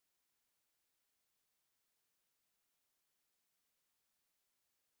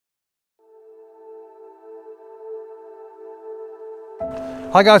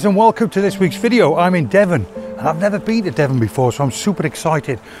Hi guys, and welcome to this week's video. I'm in Devon and I've never been to Devon before, so I'm super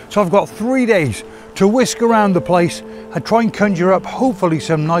excited. So I've got 3 days to whisk around the place and try and conjure up hopefully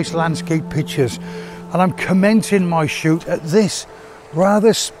some nice landscape pictures. And I'm commencing my shoot at this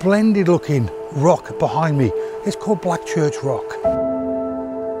rather splendid looking rock behind me. It's called BLACKCHURCH Rock.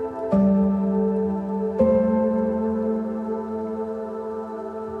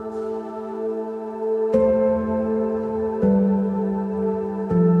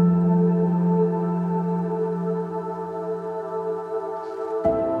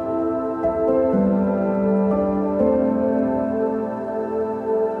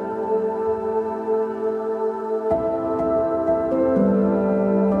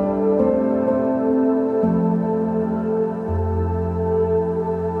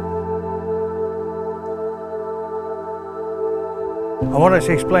 And when I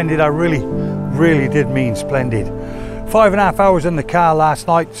say splendid, I really did mean splendid. 5.5 hours in the car last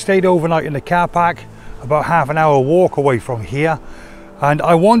night, stayed overnight in the car park, about half an hour walk away from here. And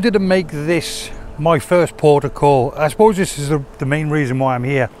I wanted to make this my first port of call. I suppose this is the main reason why I'm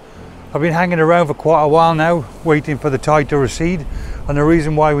here. I've been hanging around for quite a while now, waiting for the tide to recede. And the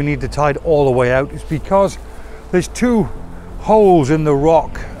reason why we need the tide all the way out is because there's two holes in the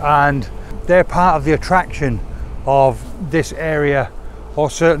rock and they're part of the attraction of this area, or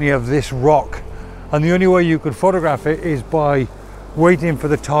certainly of this rock, and the only way you could photograph it is by waiting for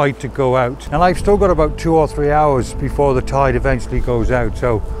the tide to go out. And I've still got about 2 or 3 hours before the tide eventually goes out,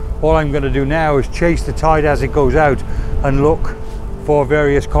 so all I'm going to do now is chase the tide as it goes out and look for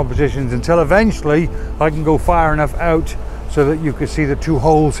various compositions until eventually I can go far enough out so that you can see the two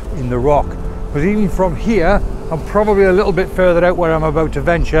holes in the rock. Because even from here, I'm probably a little bit further out where I'm about to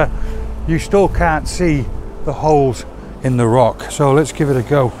venture, you still can't see the holes in the rock. So let's give it a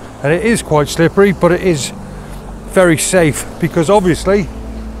go. And it is quite slippery, but it is very safe because obviously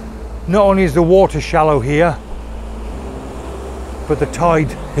not only is the water shallow here, but the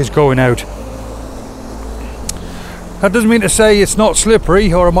tide is going out. That doesn't mean to say it's not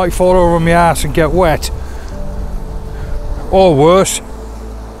slippery or I might fall over my ass and get wet, or worse.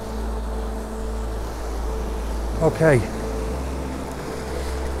 Okay,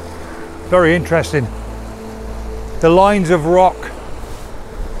 very interesting. The lines of rock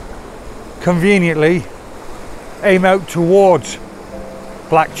conveniently aim out towards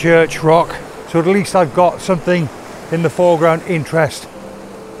BLACKCHURCH Rock, so at least I've got something in the foreground interest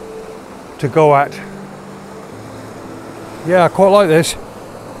to go at. Yeah, I quite like this.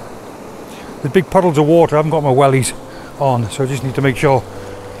 There's big puddles of water. I haven't got my wellies on, so I just need to make sure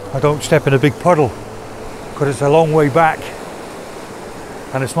I don't step in a big puddle because it's a long way back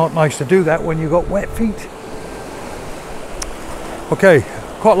and it's not nice to do that when you've got wet feet. Okay,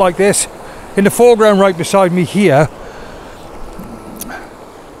 quite like this. In the foreground right beside me here,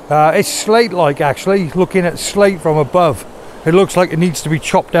 it's slate-like actually, looking at slate from above. It looks like it needs to be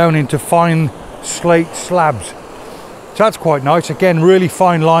chopped down into fine slate slabs. So that's quite nice. Again, really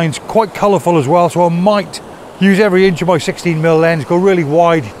fine lines, quite colourful as well, so I might use every inch of my 16mm lens, go really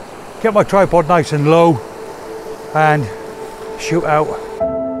wide, get my tripod nice and low, and shoot out.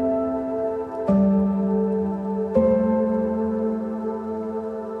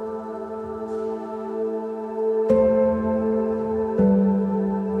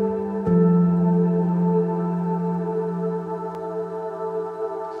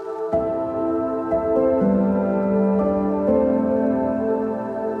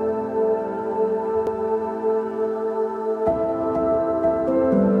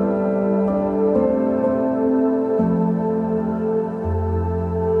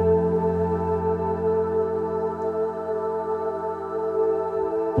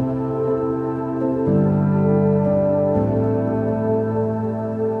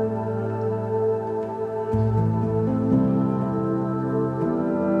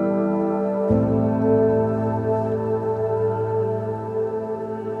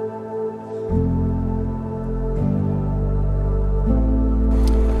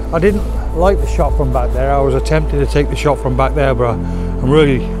 I didn't like the shot from back there. I was attempting to take the shot from back there, but I'm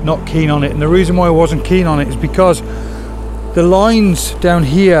really not keen on it. And the reason why I wasn't keen on it is because the lines down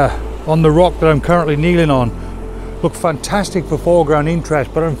here on the rock that I'm currently kneeling on look fantastic for foreground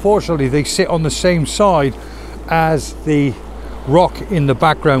interest, but unfortunately they sit on the same side as the rock in the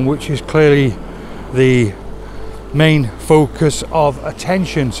background, which is clearly the main focus of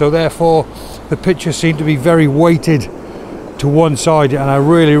attention. So therefore the pictures seem to be very weighted to one side, and I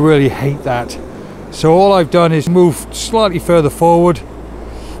really hate that. So all I've done is moved slightly further forward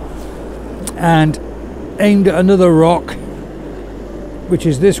and aimed at another rock, which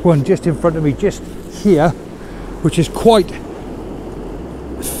is this one just in front of me, just here, which is quite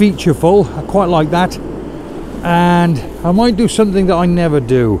featureful. I quite like that. And I might do something that I never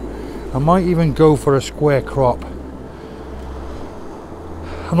do. I might even go for a square crop.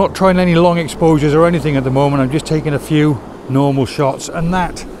 I'm not trying any long exposures or anything at the moment. I'm just taking a few normal shots, and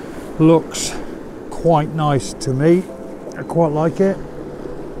that looks quite nice to me. I quite like it.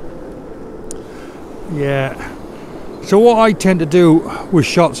 Yeah. So what I tend to do with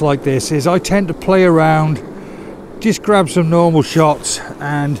shots like this is I tend to play around, just grab some normal shots,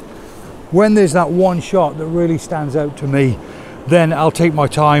 and when there's that one shot that really stands out to me, then I'll take my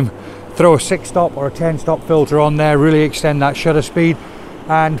time, throw a 6-stop or a 10-stop filter on there, really extend that shutter speed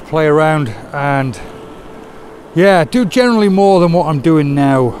and play around, and yeah, do generally more than what I'm doing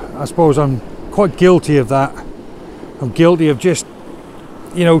now. I suppose I'm quite guilty of that. I'm guilty of just,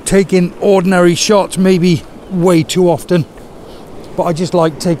 you know, taking ordinary shots maybe way too often, but I just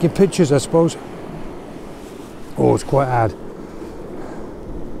like taking pictures, I suppose. Oh, it's quite hard.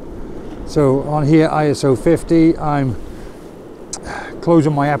 So on here, ISO 50, I'm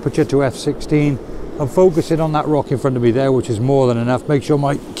closing my aperture to f16. I'm focusing on that rock in front of me there, which is more than enough. Make sure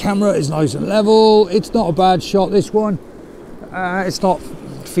my camera is nice and level. It's not a bad shot, this one. It's not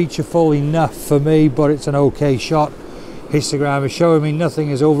featureful enough for me, but it's an okay shot. Histogram is showing me nothing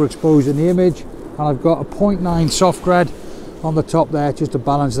is overexposed in the image, and I've got a 0.9 soft grad on the top there just to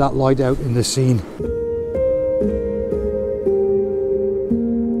balance that light out in the scene.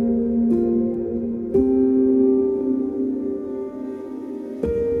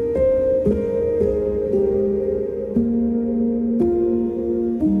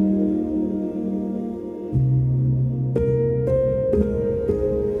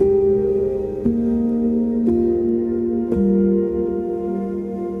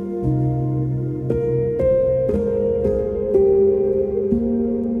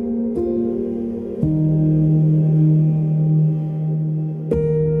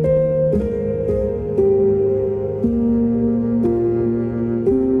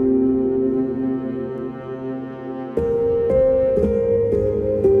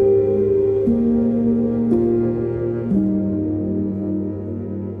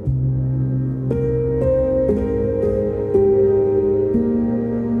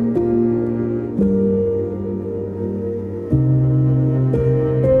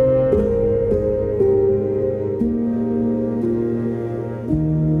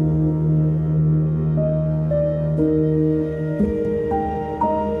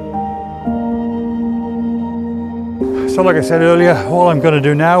 So like I said earlier, all I'm going to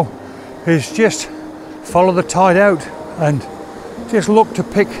do now is just follow the tide out and just look to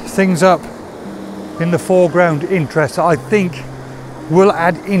pick things up in the foreground interest that I think will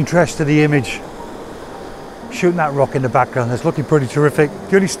add interest to the image. Shooting that rock in the background, that's looking pretty terrific.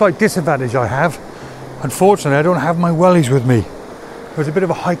 The only slight disadvantage I have, unfortunately, I don't have my wellies with me. There's a bit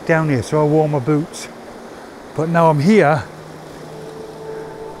of a hike down here, so I wore my boots. But now I'm here,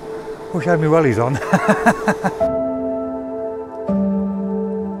 wish I had my wellies on.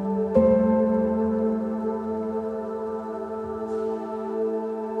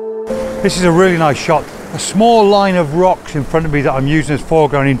 This is a really nice shot. A small line of rocks in front of me that I'm using as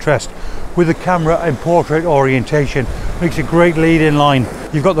foreground interest with the camera in portrait orientation. Makes a great lead-in line.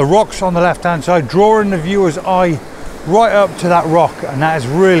 You've got the rocks on the left-hand side, drawing the viewer's eye right up to that rock, and that is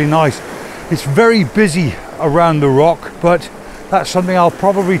really nice. It's very busy around the rock, but that's something I'll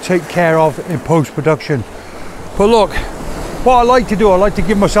probably take care of in post-production. But look, what I like to do, I like to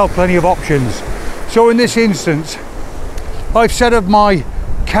give myself plenty of options. So in this instance, I've set up my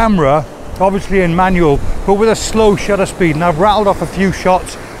camera obviously in manual, but with a slow shutter speed, and I've rattled off a few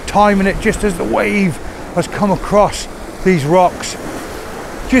shots, timing it just as the wave has come across these rocks,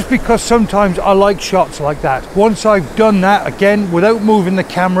 just because sometimes I like shots like that. Once I've done that, again, without moving the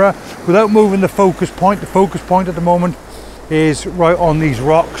camera, without moving the focus point at the moment is right on these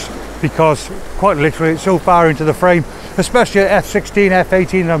rocks, because quite literally it's so far into the frame, especially at f16,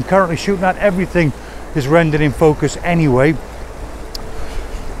 f18 that I'm currently shooting at, everything is rendered in focus anyway.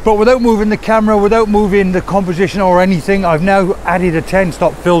 But without moving the camera, without moving the composition or anything, I've now added a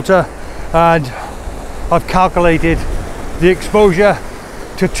 10-stop filter, and I've calculated the exposure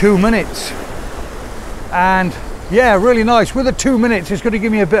to 2 minutes. And yeah, really nice. With the 2 minutes, it's going to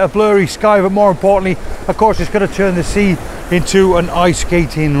give me a bit of blurry sky, but more importantly, of course, it's going to turn the sea into an ice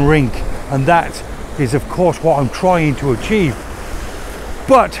skating rink. And that is, of course, what I'm trying to achieve.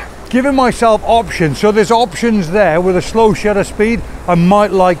 But giving myself options, so there's options there with a slow shutter speed. I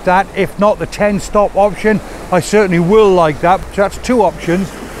might like that. If not the 10-stop option, I certainly will like that. So that's 2 options.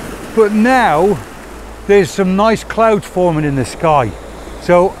 But now there's some nice clouds forming in the sky.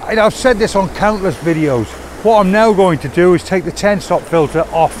 So I've said this on countless videos. What I'm now going to do is take the 10-stop filter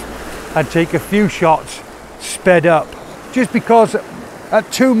off and take a few shots sped up, just because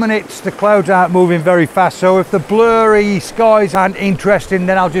at 2 minutes the clouds aren't moving very fast. So if the blurry skies aren't interesting,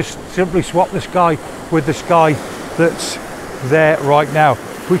 then I'll just simply swap the sky with the sky that's there right now,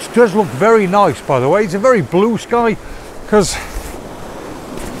 which does look very nice, by the way. It's a very blue sky, because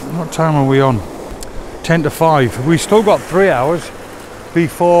what time are we on? 10 to 5. We still got 3 hours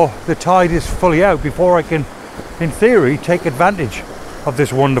before the tide is fully out, before I can, in theory, take advantage of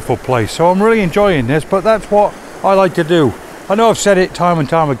this wonderful place. So I'm really enjoying this, but that's what I like to do. I know I've said it time and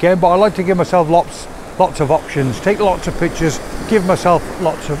time again, but I like to give myself lots of options, take lots of pictures, give myself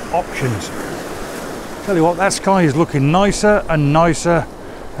lots of options. Tell you what, that sky is looking nicer and nicer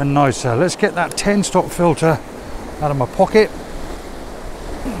and nicer. Let's get that 10-stop filter out of my pocket.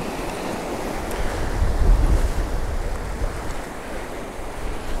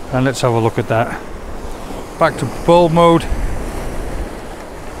 And let's have a look at that. Back to bulb mode.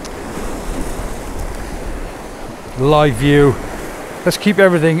 Live view. Let's keep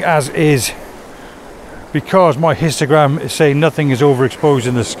everything as is, because my histogram is saying nothing is overexposed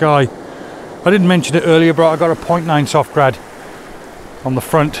in the sky. I didn't mention it earlier, but I got a 0.9 soft grad on the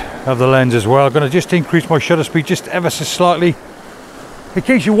front of the lens as well. I'm going to just increase my shutter speed just ever so slightly. In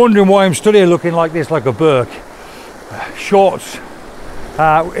case you're wondering why I'm stood here looking like this, like a Burke. Shorts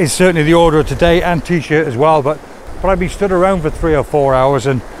is certainly the order of today, and t-shirt as well, but I've been stood around for 3 or 4 hours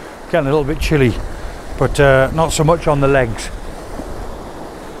and getting a little bit chilly, but not so much on the legs.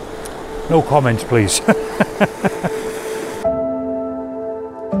 No comments, please.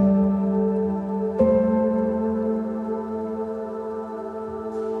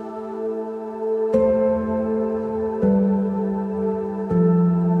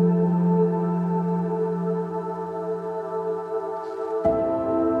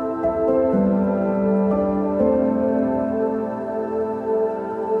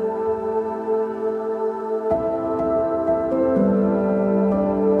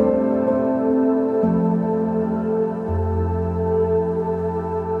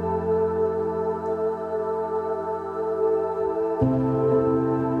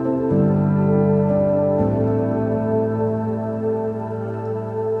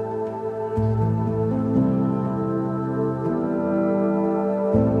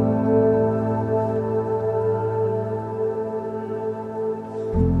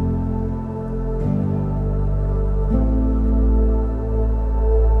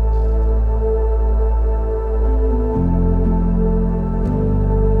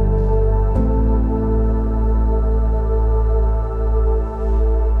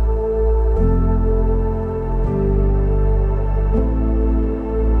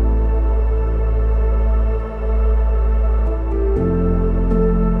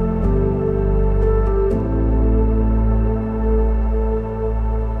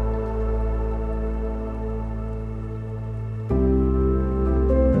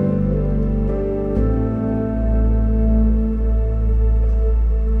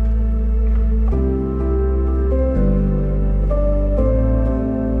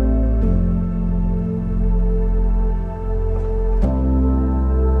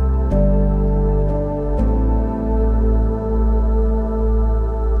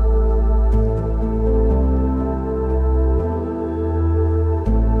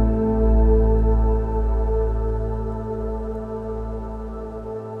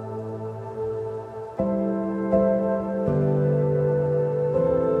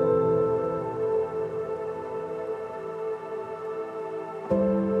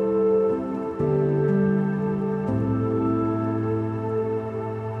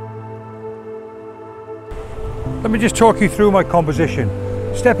 Let me just talk you through my composition.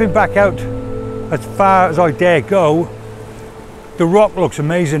 Stepping back out as far as I dare go, the rock looks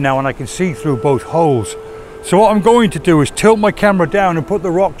amazing now and I can see through both holes. So what I'm going to do is tilt my camera down and put the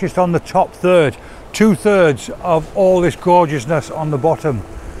rock just on the top third, 2/3 of all this gorgeousness on the bottom.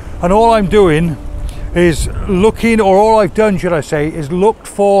 And all I'm doing is looking, or all I've done should I say, is looked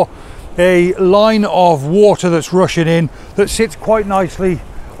for a line of water that's rushing in that sits quite nicely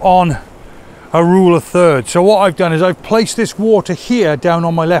on a rule of thirds. So what I've done is I've placed this water here down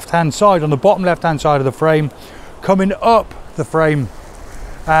on my left hand side, on the bottom left hand side of the frame, coming up the frame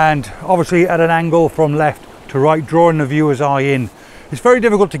and obviously at an angle from left to right, drawing the viewer's eye in. It's very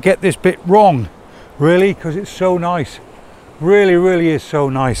difficult to get this bit wrong, really, because it's so nice. Really is so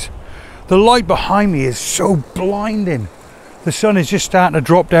nice. The light behind me is so blinding. The sun is just starting to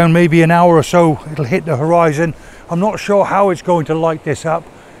drop down, maybe an hour or so it'll hit the horizon. I'm not sure how it's going to light this up.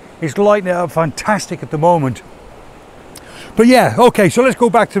 It's lighting it up fantastic at the moment. But yeah, okay, so let's go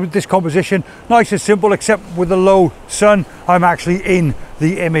back to this composition. Nice and simple, except with the low sun, I'm actually in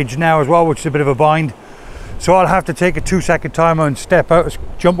the image now as well, which is a bit of a bind. So I'll have to take a 2-second timer and step out,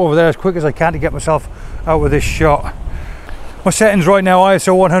 jump over there as quick as I can to get myself out with this shot. My settings right now,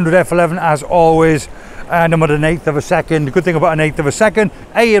 ISO 100 f11 as always, and I'm at 1/8 of a second. The good thing about 1/8 of a second,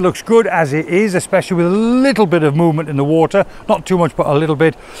 A, it looks good as it is, especially with a little bit of movement in the water. Not too much, but a little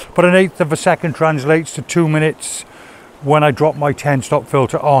bit. But 1/8 of a second translates to 2 minutes when I drop my 10-stop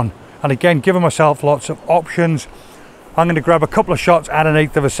filter on. And again, giving myself lots of options. I'm going to grab a couple of shots at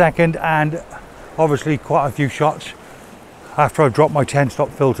 1/8 of a second, and obviously quite a few shots after I've dropped my 10-stop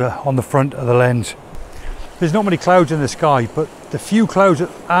filter on the front of the lens. There's not many clouds in the sky, but the few clouds that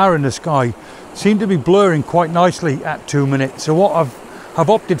are in the sky seem to be blurring quite nicely at 2 minutes. So what I've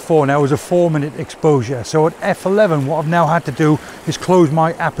opted for now is a 4-minute exposure. So at f11, what I've now had to do is close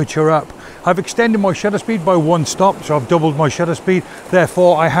my aperture up. I've extended my shutter speed by 1 stop, so I've doubled my shutter speed.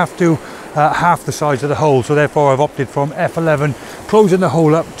 Therefore, I have to half the size of the hole. So therefore, I've opted from f11, closing the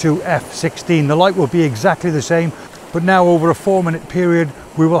hole up to f16. The light will be exactly the same, but now over a 4-minute period,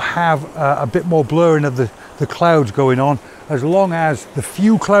 we will have a bit more blurring of the clouds going on, as long as the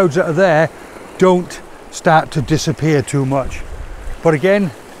few clouds that are there don't start to disappear too much. But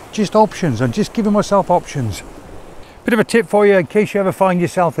again, just options. I'm just giving myself options. Bit of a tip for you in case you ever find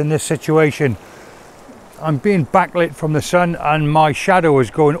yourself in this situation. I'm being backlit from the sun and my shadow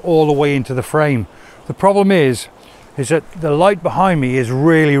is going all the way into the frame. The problem is that the light behind me is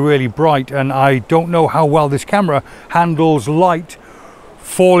really, really bright, and I don't know how well this camera handles light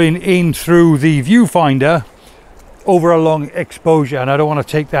falling in through the viewfinder over a long exposure, and I don't want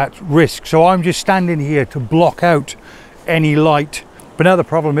to take that risk. So I'm just standing here to block out any light. But now the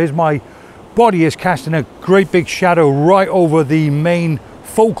problem is my body is casting a great big shadow right over the main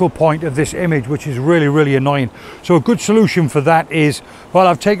focal point of this image, which is really, really annoying. So a good solution for that is, well,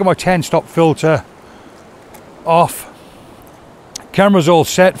 I've taken my 10-stop filter off, camera's all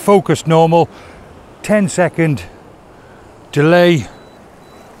set, focus normal, 10-second delay,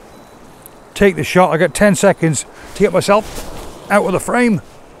 take the shot. I got 10 seconds to get myself out of the frame,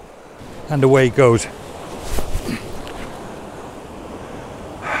 and away it goes.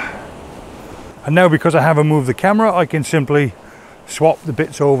 And now, because I haven't moved the camera, I can simply swap the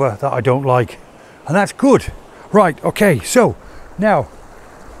bits over that I don't like, and that's good. Right, okay, so now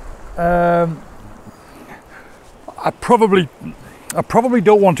I probably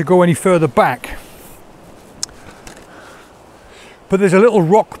don't want to go any further back, but there's a little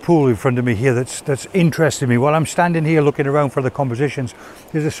rock pool in front of me here that's interesting me. While I'm standing here looking around for the compositions,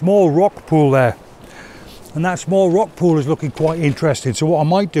 there's a small rock pool there, and that small rock pool is looking quite interesting. So what I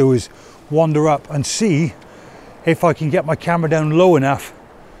might do is wander up and see if I can get my camera down low enough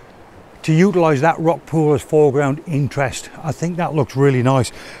to utilize that rock pool as foreground interest. I think that looks really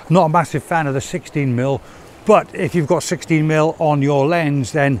nice. I'm not a massive fan of the 16mm, but if you've got 16mm on your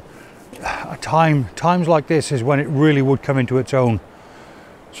lens, then times like this is when it really would come into its own.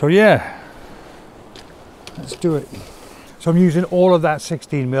 So yeah, let's do it. So I'm using all of that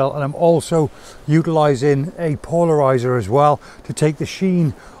 16mm, and I'm also utilizing a polarizer as well to take the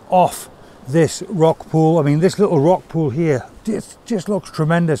sheen off this rock pool. I mean, this little rock pool here just looks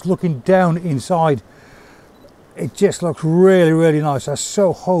tremendous. Looking down inside, it just looks really, really nice. I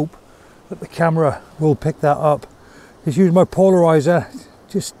so hope that the camera will pick that up. Just use my polarizer,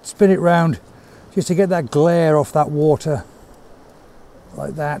 just spin it round just to get that glare off that water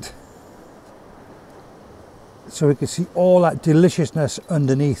like that, so we can see all that deliciousness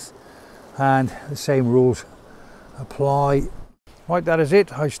underneath, and the same rules apply. Right, that is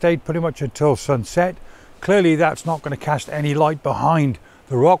it. I stayed pretty much until sunset. Clearly that's not going to cast any light behind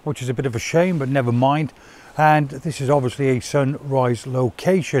the rock, which is a bit of a shame, but never mind. And this is obviously a sunrise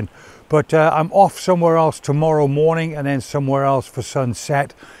location, but I'm off somewhere else tomorrow morning and then somewhere else for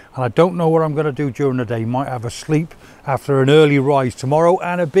sunset, and I don't know what I'm going to do during the day. Might have a sleep after an early rise tomorrow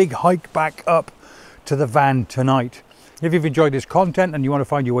and a big hike back up to the van tonight. If you've enjoyed this content and you want to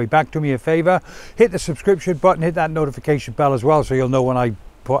find your way back, do me a favor, hit the subscription button, hit that notification bell as well, so you'll know when I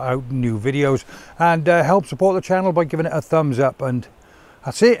put out new videos, and help support the channel by giving it a thumbs up. And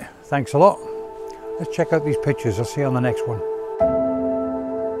that's it. Thanks a lot. Let's check out these pictures. I'll see you on the next one.